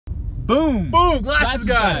Boom! Boom! Glasses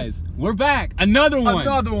guys! We're back. Another one.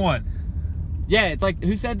 Another one. Yeah, it's like,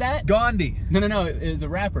 who said that? Gandhi. No. It was a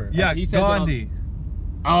rapper. Yeah, he says Gandhi.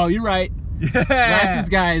 Oh, you're right. Yeah. Glasses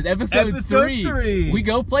guys, episode 3. We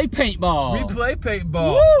go play paintball. We play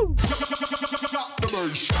paintball. Woo!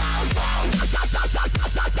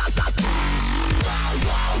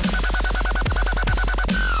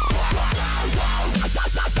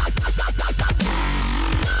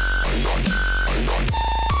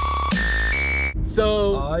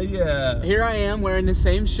 So, yeah. Here I am wearing the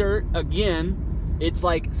same shirt again. It's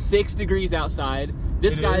like 6 degrees outside.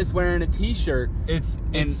 This guy's wearing a t-shirt. It's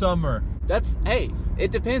summer. Hey,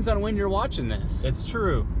 it depends on when you're watching this. It's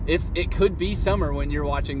true. If it could be summer when you're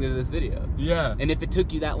watching this video. Yeah. And if it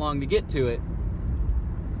took you that long to get to it,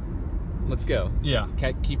 let's go. Yeah.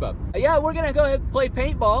 Okay, keep up. Yeah, we're gonna go ahead and play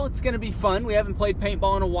paintball. It's gonna be fun. We haven't played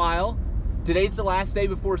paintball in a while. Today's the last day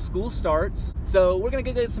before school starts. So we're gonna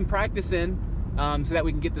go get some practice in so that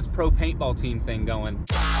we can get this pro paintball team thing going.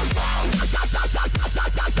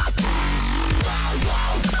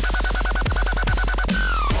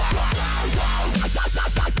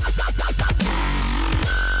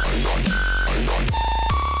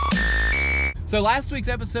 So last week's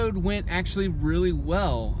episode went actually really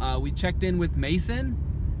well. We checked in with Mason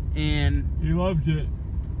and he loved it.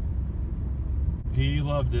 He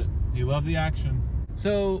loved it. He loved the action.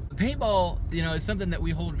 So paintball, you know, is something that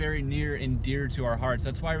we hold very near and dear to our hearts.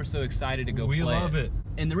 That's why we're so excited to go play. We love it.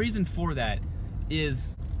 And the reason for that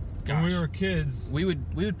is, when we were kids, we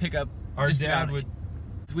would pick up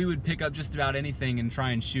we would pick up just about anything and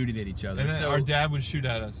try and shoot it at each other. And then our dad would shoot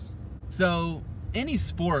at us. So any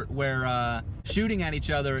sport where shooting at each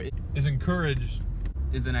other is encouraged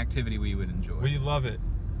is an activity we would enjoy. We love it.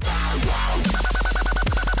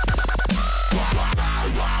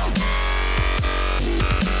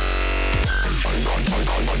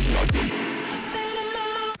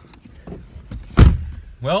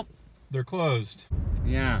 Well, they're closed.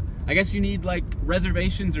 Yeah, I guess you need like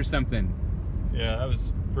reservations or something. Yeah, that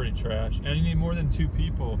was pretty trash. And you need more than 2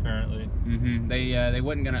 people apparently. Mm-hmm. They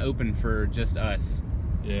wasn't gonna open for just us.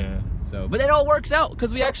 Yeah. So, but it all works out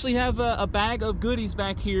because we actually have a bag of goodies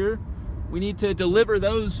back here. We need to deliver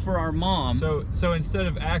those for our mom. So instead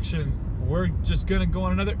of action, we're just gonna go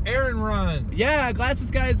on another errand run. Yeah,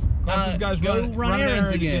 Glasses guys. Glasses guys go run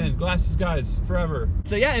errands again. Glasses guys forever.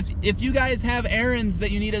 So yeah, if you guys have errands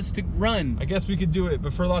that you need us to run, I guess we could do it,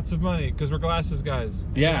 but for lots of money because we're Glasses guys.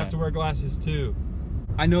 And yeah. You have to wear glasses too.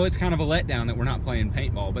 I know it's kind of a letdown that we're not playing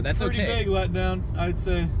paintball, but that's pretty okay. Big letdown, I'd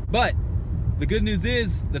say. But the good news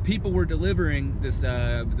is the people we're delivering this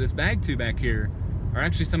this bag to back here are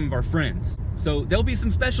actually some of our friends. So there'll be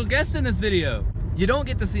some special guests in this video. You don't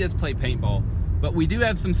get to see us play paintball, but we do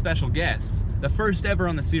have some special guests. The first ever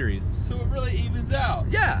on the series. So it really evens out.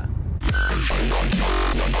 Yeah.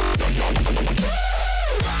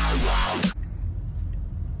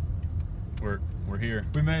 We're here.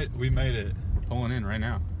 We made it. We're pulling in right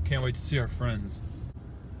now. Can't wait to see our friends.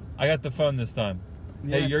 I got the phone this time.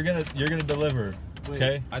 Yeah. Hey, you're gonna deliver. Wait,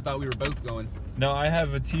 okay? I thought we were both going. No, I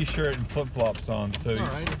have a t-shirt and flip-flops on, so it's all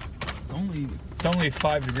right. It's only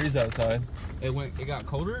 5 degrees outside. It got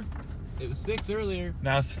colder. It was 6 earlier.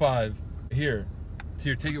 Now it's 5. Here,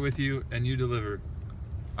 take it with you, and you deliver.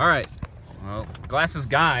 All right. Well, Glasses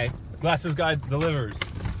guy delivers.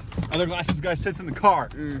 Other Glasses guy sits in the car.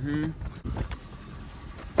 Mm-hmm.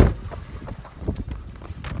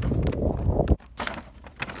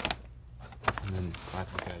 And then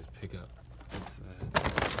Glasses guys pick up.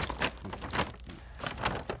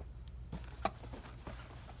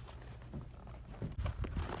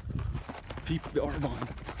 Peep the Arbonne.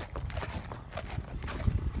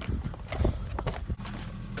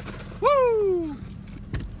 Woo!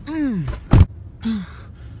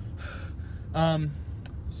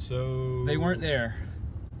 So they weren't there.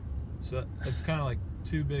 So it's kind of like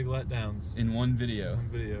 2 big letdowns in one video.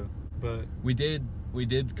 But we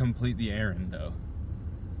did complete the errand though,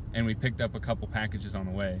 and we picked up a couple packages on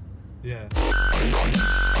the way. Yeah.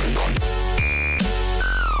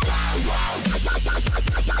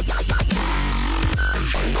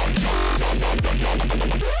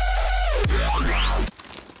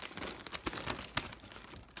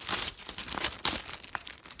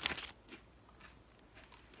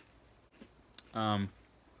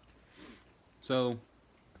 So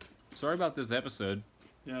sorry about this episode.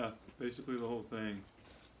 Yeah, basically the whole thing.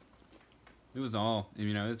 It was all,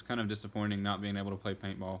 you know, it's kind of disappointing not being able to play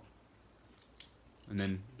paintball. And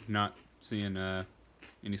then not seeing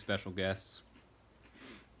any special guests.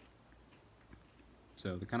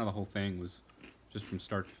 So the whole thing was just from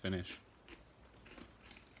start to finish.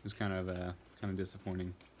 It was kind of kind of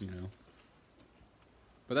disappointing, you know.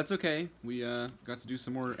 But that's okay. We got to do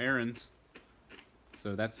some more errands.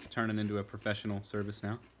 So that's turning into a professional service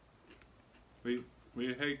now. We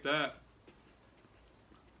hate that.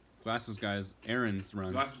 Glasses guys, errands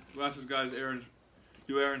runs. Glasses guys, errands,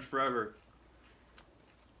 do errands forever.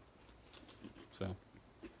 So,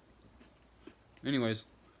 anyways,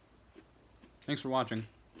 thanks for watching.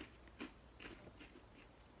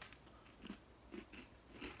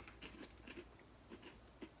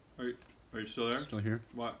 Are you still there? Still here?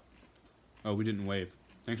 What? Oh, we didn't wave.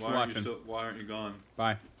 Thanks for watching. Why aren't you gone?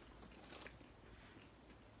 Bye.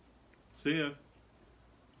 See ya.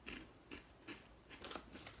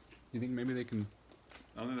 You think maybe they can?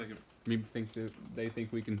 I don't think they can. Maybe they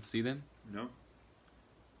think we can see them? No.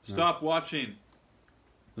 Stop watching.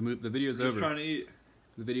 The video's Just over. trying to eat.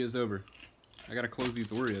 The video's over. I gotta close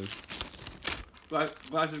these Oreos.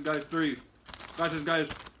 Glasses guys 3. Glasses guys.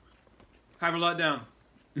 Have a letdown.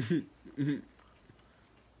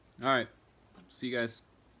 All right. See you guys.